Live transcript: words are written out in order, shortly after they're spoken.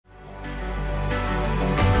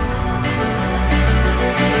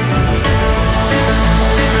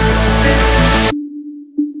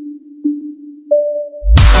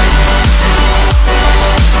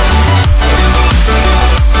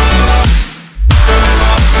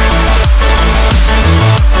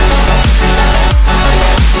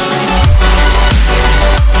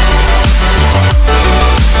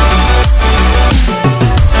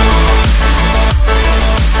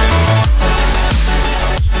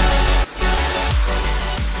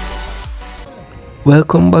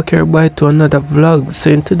Welcome back everybody to another vlog.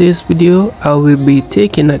 So in today's video I will be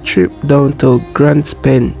taking a trip down to Grand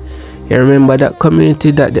Spen. You remember that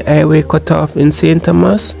community that the highway cut off in St.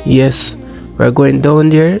 Thomas? Yes, we're going down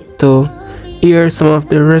there to hear some of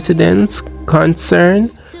the residents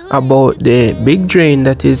concerned about the big drain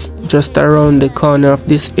that is just around the corner of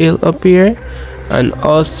this hill up here, and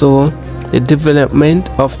also the development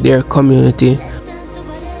of their community.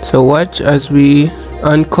 So watch as we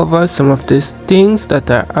uncover some of these things that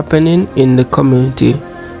are happening in the community.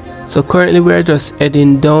 So currently we are just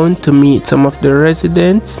heading down to meet some of the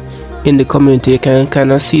residents in the community. You can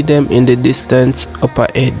kind of see them in the distance up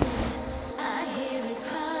ahead.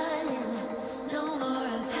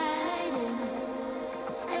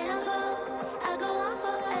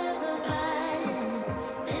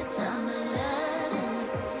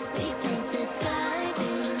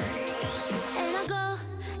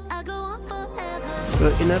 So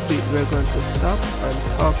in a bit we're going to stop and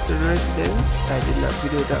talk to the residents. I did not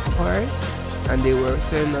video that part, and they were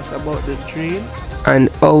telling us about the drain and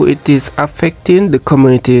how it is affecting the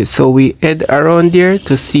community. So we head around there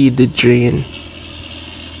to see the drain.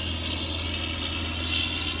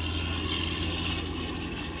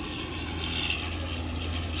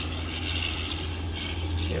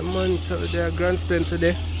 Yeah man, so they are Grand Spen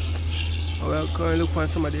today. We're going to look at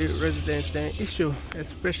some of the residents' then issue,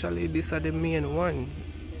 especially this are the main one,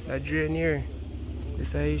 the drain here. This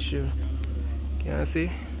is an issue. Can you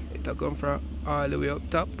see? It will come from all the way up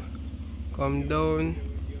top, come down,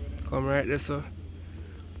 come right there so,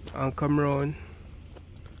 and come round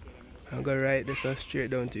and go right there so straight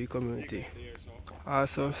down to the community.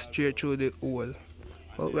 Also straight through the hole.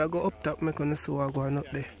 But we'll go up top, make on see what's going up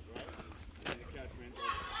there.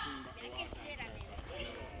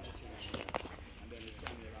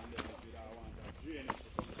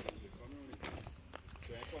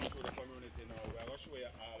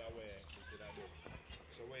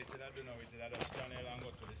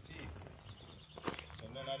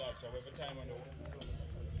 So every time I know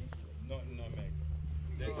nothing no make.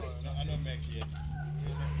 I don't make it.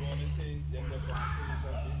 You want to say them just want to finish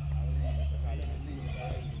up this and leave it.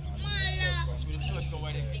 Because so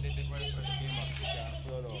when they came up, they can't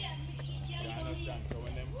flood out. You understand? So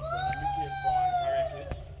when the case go and correct it,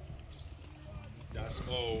 that's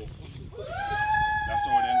how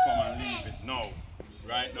they come and leave it now.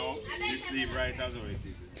 Right now, this leave right as how it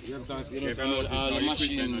is. Yeah, because you know, all the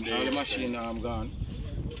machine gone.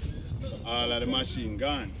 All of the machine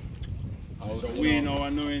gone. So we now are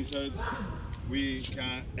knowing so we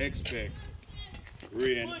can expect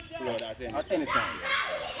rain, flood at any time.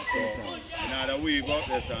 So in order we go up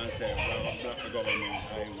there and say, well, block the government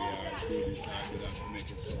highway or do this and do that to make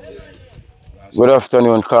it so. Good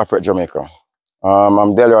afternoon, Corporate Jamaica.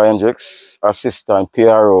 I'm Delroy Hendricks, Assistant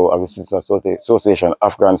PRO of the Citizens Association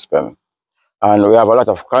of Grand Spen. And we have a lot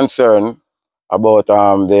of concern about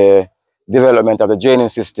the development of the draining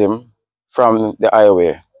system from the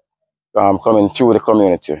highway coming through the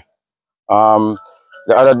community. The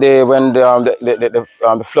other day when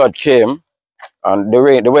the flood came and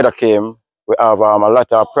the weather came, we have a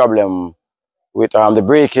lot of problem with the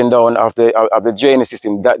breaking down of the draining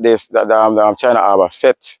system that China Harbour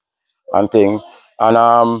set and thing.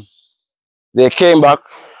 And they came back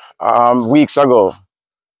weeks ago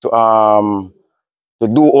to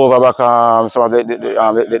do over back some of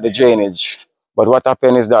the drainage. But what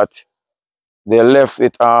happened is that they left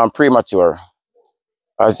it premature.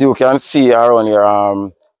 As you can see around here,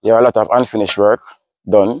 there are a lot of unfinished work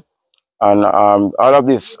done. And all of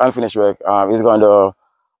this unfinished work is going to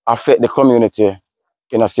affect the community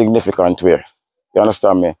in a significant way. You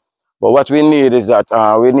understand me? But what we need is that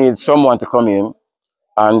we need someone to come in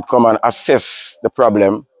and come and assess the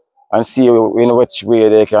problem and see in which way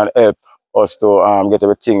they can help us to get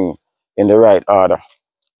everything in the right order.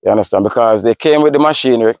 You understand? Because they came with the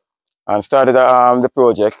machinery and started the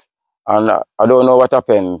project, and I don't know what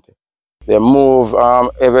happened. They move all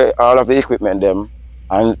of the equipment them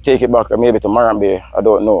and take it back maybe to Marambay. I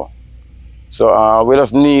don't know. So we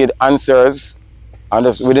just need answers, and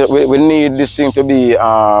we need this thing to be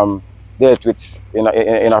dealt with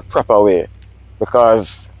in a proper way.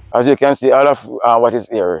 Because as you can see, all of what is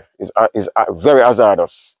here is very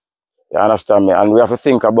hazardous. You understand me? And we have to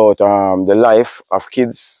think about the life of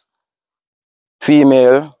kids,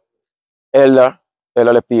 female,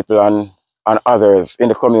 elderly people, and others in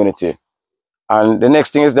the community. And the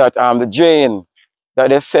next thing is that the drain that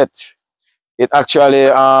they set, it actually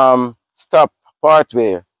stopped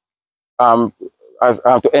partway to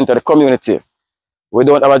enter the community. We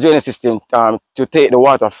don't have a drainage system to take the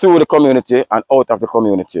water through the community and out of the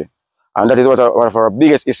community. And that is one of our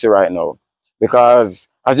biggest issue right now. because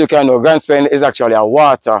as you can know, Grand Spain is actually a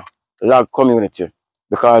water log community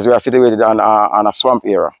because we are situated on a swamp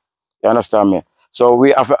area. You understand me? So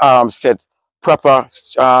we have set proper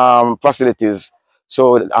facilities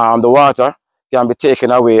so the water can be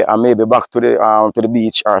taken away and maybe back to the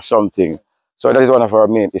beach or something. So that is one of our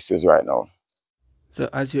main issues right now. So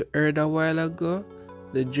as you heard a while ago,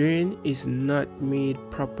 the drain is not made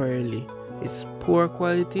properly. It's poor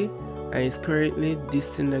quality and is currently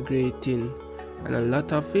disintegrating, and a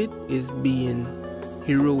lot of it is being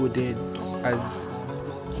eroded as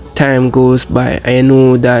time goes by. I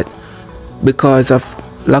know that because of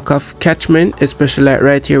lack of catchment, especially like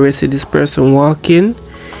right here where you see this person walking,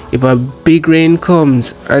 if a big rain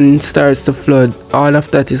comes and starts to flood, all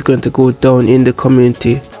of that is going to go down in the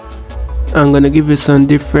community. I'm gonna give you some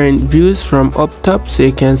different views from up top so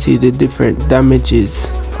you can see the different damages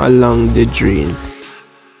along the drain.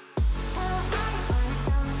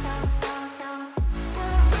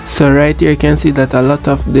 So right here you can see that a lot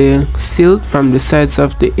of the silt from the sides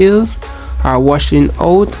of the hills are washing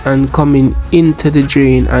out and coming into the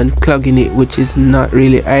drain and clogging it, which is not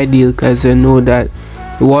really ideal because you know that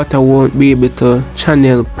the water won't be able to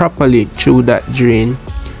channel properly through that drain.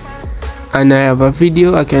 And I have a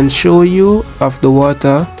video I can show you of the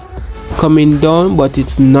water coming down, but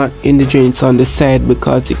it's not in the drain, it's on the side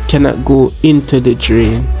because it cannot go into the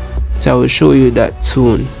drain. So I will show you that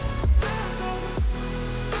soon.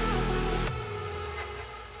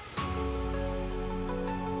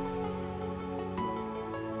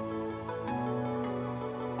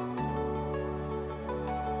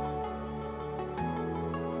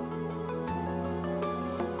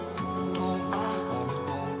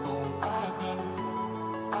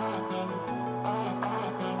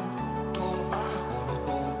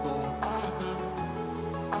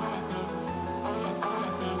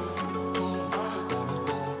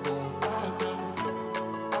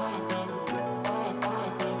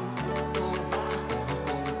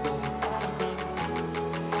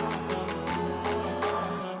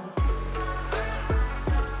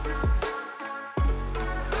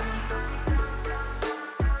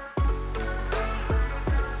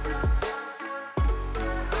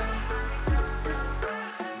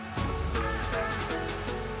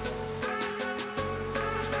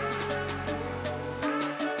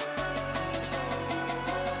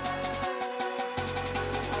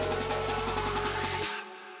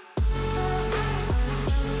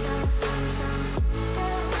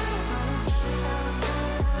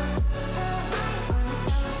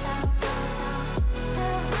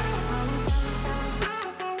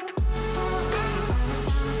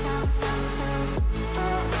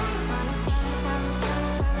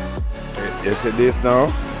 You see this now?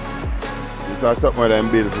 This is something that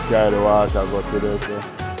I'm built to carry the water go to this.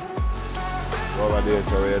 Go over there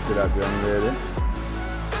so you see that young lady.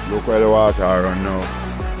 Look where the water run now.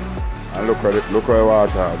 And look where the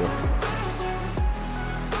water do.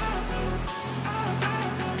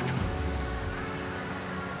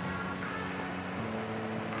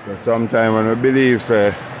 So sometimes when we believe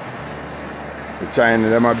the China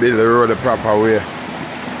them a build the road the proper way.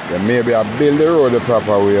 They maybe a build the road the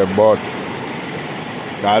proper way, but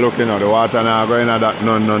look, you know, the water now going at that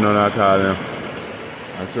none at all. You know.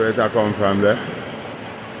 That's where it come from there.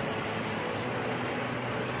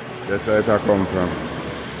 That's where it come from.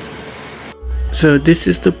 So this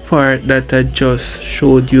is the part that I just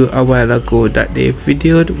showed you a while ago that they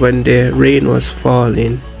videoed when the rain was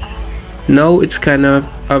falling. Now it's kind of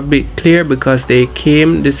a bit clear because they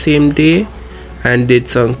came the same day and did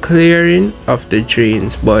some clearing of the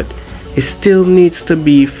drains, but it still needs to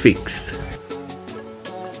be fixed.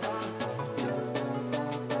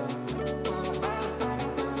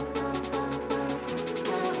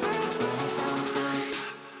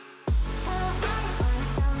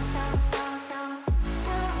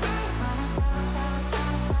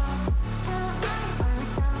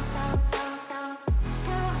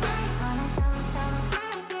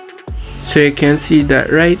 So you can see that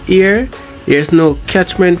right here there's no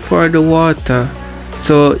catchment for the water,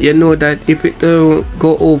 so you know that if it don't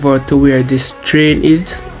go over to where this drain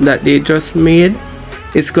is that they just made,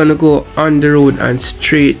 it's gonna go on the road and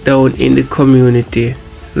straight down in the community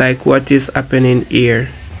like what is happening here.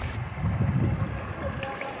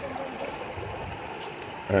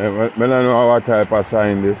 I don't know what type of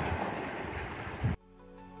sign this.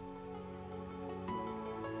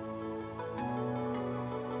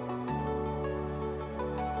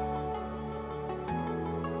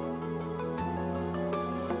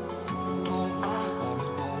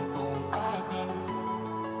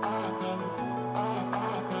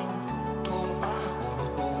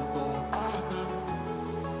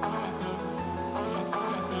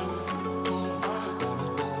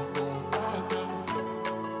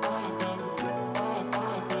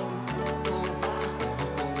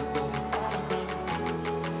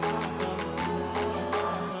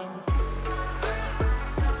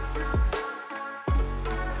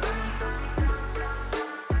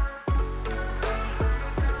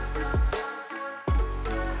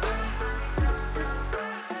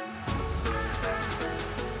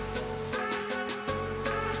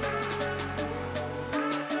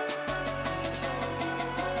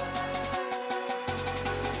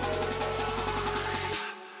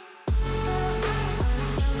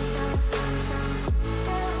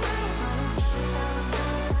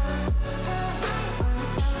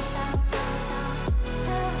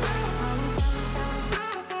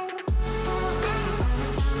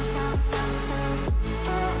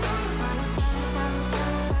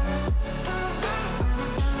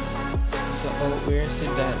 out where see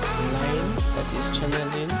that line that is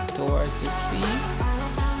channeling towards the sea,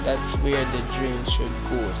 that's where the drain should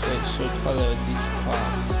go, so it should follow this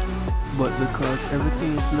path. But because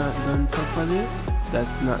everything is not done properly,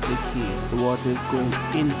 that's not the case. The water is going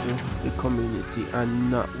into the community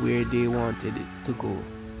and not where they wanted it to go.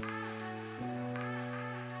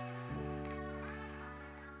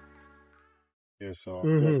 Yeah, so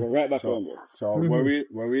right back on there. So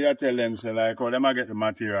where we are tell them, say like, how them a get the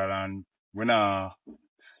material and we not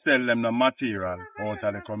sell them the material out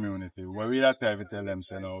of the community. Where we are tell them,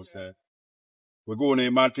 say no, say we go on the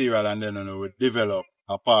material and then we develop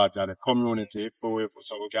a part of the community so we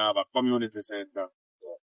can have a community center.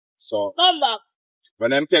 So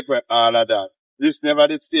when them take away all of that, this never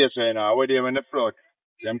did stay so you know, where they when the flood,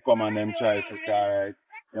 them come and them try to say, alright,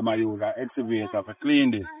 them a use an excavator to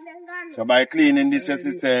clean this. So by cleaning this, as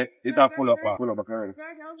you say, it a full up back already.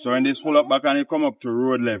 So when this full up back and it come up to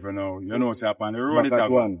road level now, you know, say upon the road it a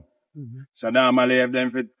go. So normally if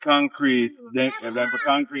them for concrete, if them for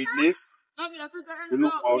concrete this, you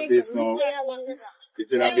look out this now, it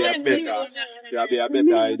will be a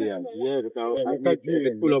better idea. Yeah, because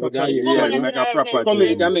it full up again, yeah, make a proper. Come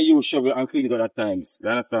here, can make you shovel and clean it at times. You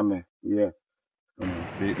understand me? Yeah.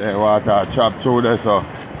 See the water chop through there, so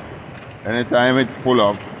anytime it full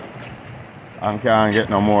up and can't get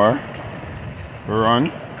no more,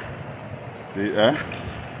 run. See there?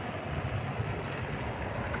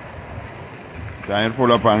 Time it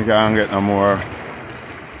full up and can't get no more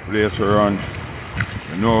place to run.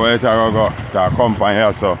 You know where it go, to come from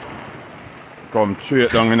here, so come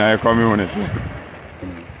straight down in the community.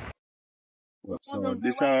 So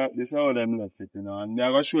this is how them left it, you know, and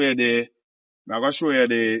I'm gonna show you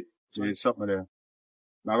the something there.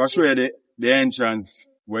 I'm gonna show you the entrance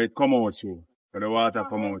where it come out through, where the water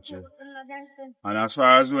come out through. And as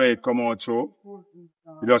far as where it come out through,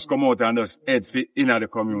 it just come out and just head fit in the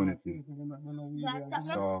community.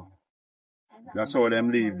 So that's how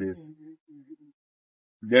them leave this.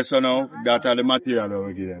 This now, that are the material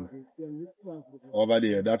we give them. Over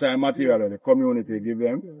there, that are the material the community give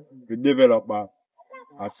them. We develop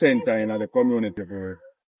a center in the community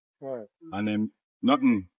for it. And then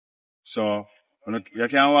nothing. So you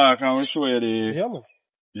can walk and we'll show you the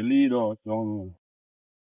lead out down.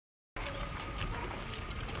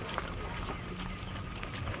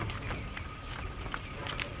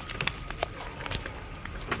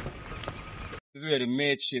 This is where the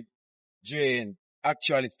mateship drain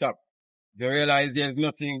actually stop. They realize there's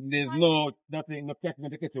nothing, no technical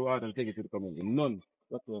to get the water and take it to the community. None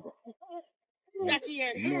whatsoever.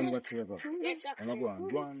 None whatsoever. Go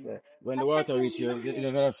on. So when the water reaches here, it's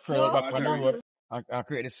going to spread back on the road and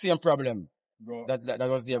create the same problem that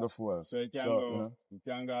was there before. So it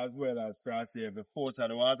can go as well as cross here. If the force of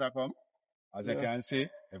the water come, as you can see,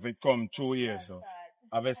 if it come 2 years, so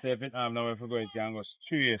obviously if it have nowhere to go, it can go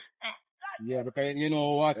straight. Yeah, because you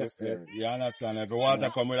know water still. You understand? If the water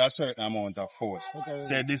come with a certain amount of force.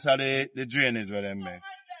 Say this are the drainage where them make.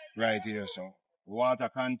 Right here, so. The water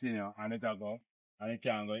continue and it go. And it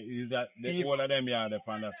can go. Is that the all of them here on the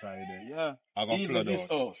other side there? Yeah. I go flood this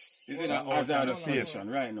house is in a hazardous situation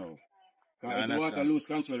right now. If the water lose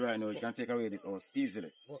control right now, it can take away this house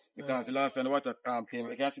easily. Because the last time the water came,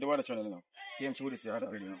 you can see the water channel now. Came through this yard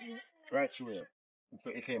already now. Right through here.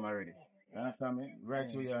 It came already. You understand me? Right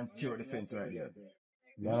through here and tear the fence right here.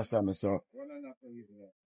 You understand me? So,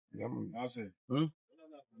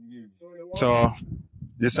 so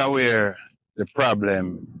this is where the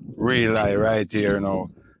problem really lie right here now.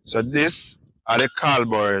 So this are the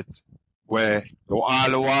culvert where all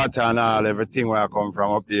the water and everything where I come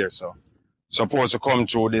from up here. So supposed to come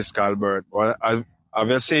through this culvert. Well, as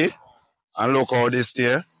you see, and look how this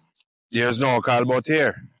here, there's no culvert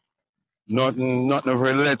here. Nothing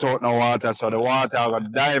really let out no water, so the water will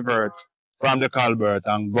divert from the culvert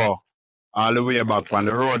and go all the way back on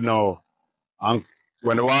the road now. And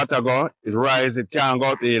when the water go, it rise, it can't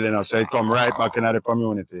go up the hill enough, so it come right back into the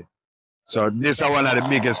community. So this is one of the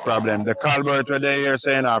biggest problems. The culvert where they are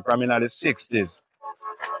saying are from in the 60s.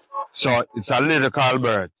 So it's a little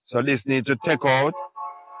culvert. So this need to take out.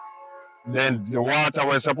 Then the water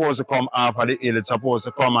was supposed to come off of the hill, it's supposed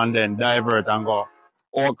to come and then divert and go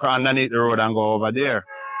underneath the road and go over there.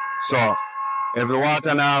 So if the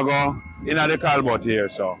water now go in the culvert here,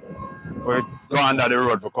 so for it go under the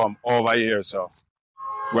road to come over here, so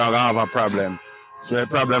we're gonna have a problem. So the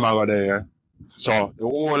problem I got there. So the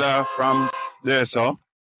water from there, so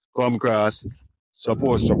come across,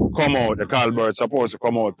 supposed to come out, the culvert supposed to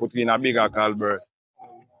come out, put in a bigger culvert.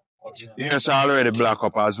 Here's already black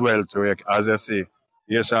up as well, too, as you see.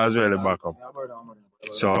 Here's already back up.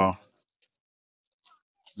 So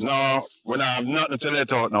No, we don't have nothing to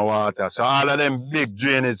let out no water. So all of them big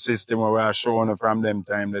drainage system where we are showing from them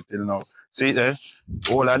time that till now. See there?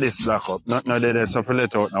 All of this block up. Nothing there so for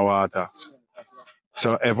let out no water.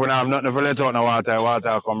 So if we don't have nothing to let out no water,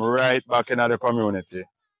 water come right back into the community.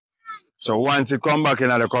 So once it come back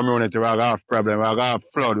into the community, we're gonna have problem, we're gonna have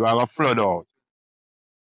flood, we're gonna flood out.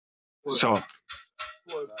 So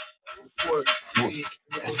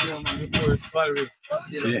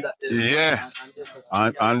yeah.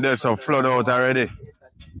 And there's a flood out already.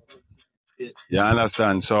 You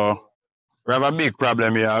understand? So we have a big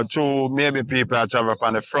problem here. Two, maybe people are travel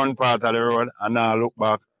on the front part of the road and now look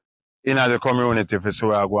back in the community for so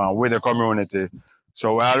we are going with the community.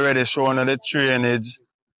 So we're already showing the drainage.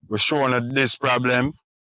 We're showing this problem,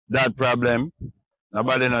 that problem.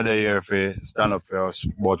 Nobody know the here for stand up for us.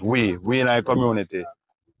 But we in our community.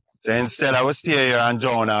 So instead I will stay here and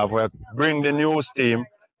join up, we bring the news team,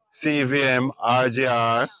 CVM,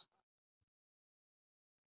 RGR.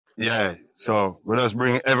 Yeah, so we just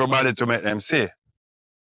bring everybody to make them see.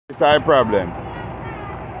 It's our problem.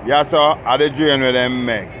 Yeah, so at the drain where them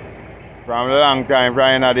make. From a long time,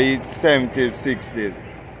 from the 70s, 60s.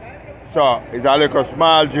 So it's a little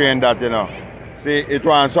small drain that, you know. See, it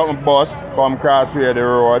wants something bust, come across where the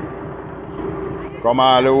road. Come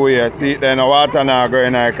all the way. See, then the water now go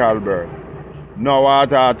in the culvert. No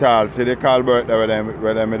water at all. See the culvert there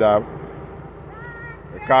where them have.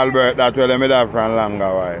 The culvert that where them have from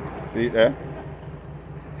longer while. See it there?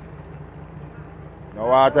 No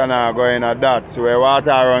water now go in at that. So where water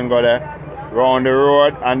run go there, round the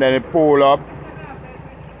road and then it pull up.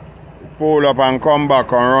 Pull up and come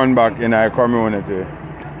back and run back in our community.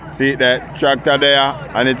 See that tractor there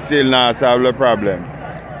and it still not solve the problem.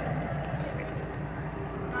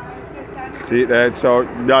 See that? So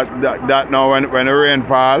that now when the rain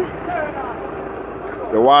fall,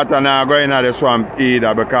 the water now go into the swamp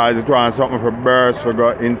either because it wants something for birds to go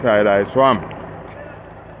inside the swamp.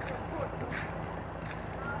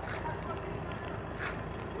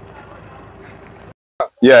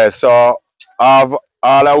 Yeah, so all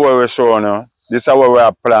of what we're showing now, this is what we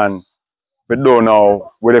are planning. We do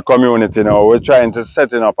now with the community now. We're trying to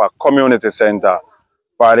set up a community center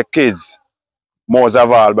for the kids, most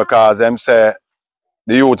of all, because them say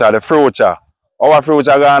the youth are the future. Our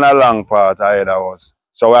future gone a long part ahead of us.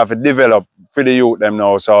 So we have to develop for the youth them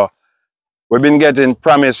now. So we've been getting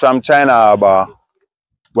promise from China Harbor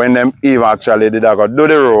when them even actually did go do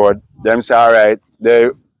the road. Them say, all right, they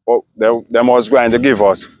was going to give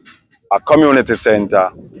us a community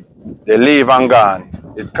center. They leave and gone.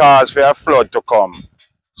 It caused for a flood to come.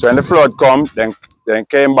 So when the flood come, then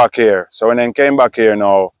came back here. So when they came back here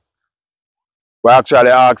now, we actually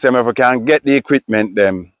asked them if we can get the equipment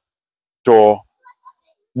them to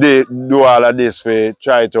do all of this for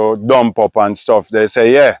try to dump up and stuff. They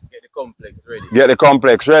say, yeah. Get the complex ready. Get the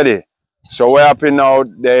complex ready. So we're happy now,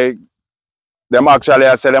 them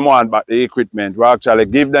actually say them want back the equipment. We actually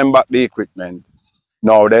give them back the equipment.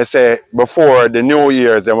 Now they say before the New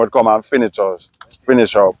Year's they would come and finish up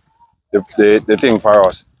the thing for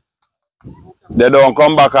us. They don't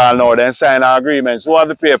come back all now, then sign an agreement. So have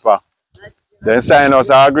the paper. Then sign us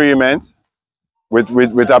an agreement with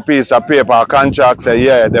a piece of paper, a contract, say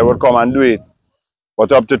yeah, they will come and do it.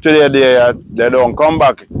 But up to today they don't come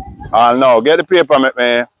back. All now. Get the paper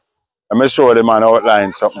let me show the man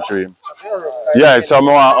outline something to him. Yeah, so I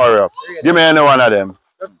want to hurry up. Give me any one of them.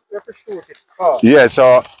 Yeah,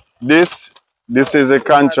 so this is a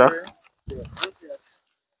contract.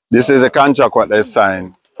 This is a contract what they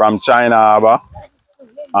signed from China Harbor,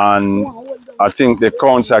 and I think the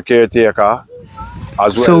council caretaker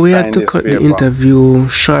as well. So we had to cut the interview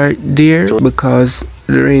short there because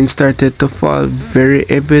the rain started to fall very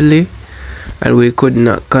heavily and we could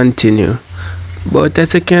not continue. But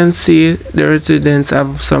as you can see, the residents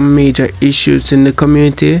have some major issues in the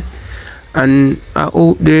community, and I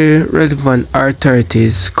hope the relevant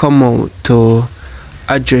authorities come out to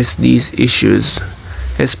address these issues,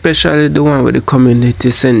 especially the one with the community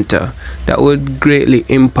center. That would greatly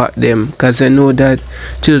impact them because I know that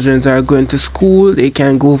children are going to school, they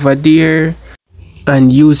can go over there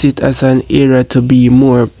and use it as an area to be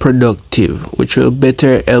more productive, which will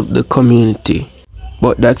better help the community.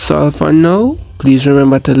 But that's all for now. Please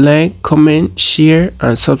remember to like, comment, share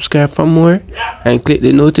and subscribe for more, and click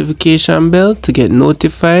the notification bell to get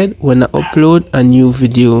notified when I upload a new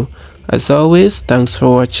video. As always, thanks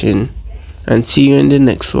for watching and see you in the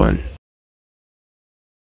next one.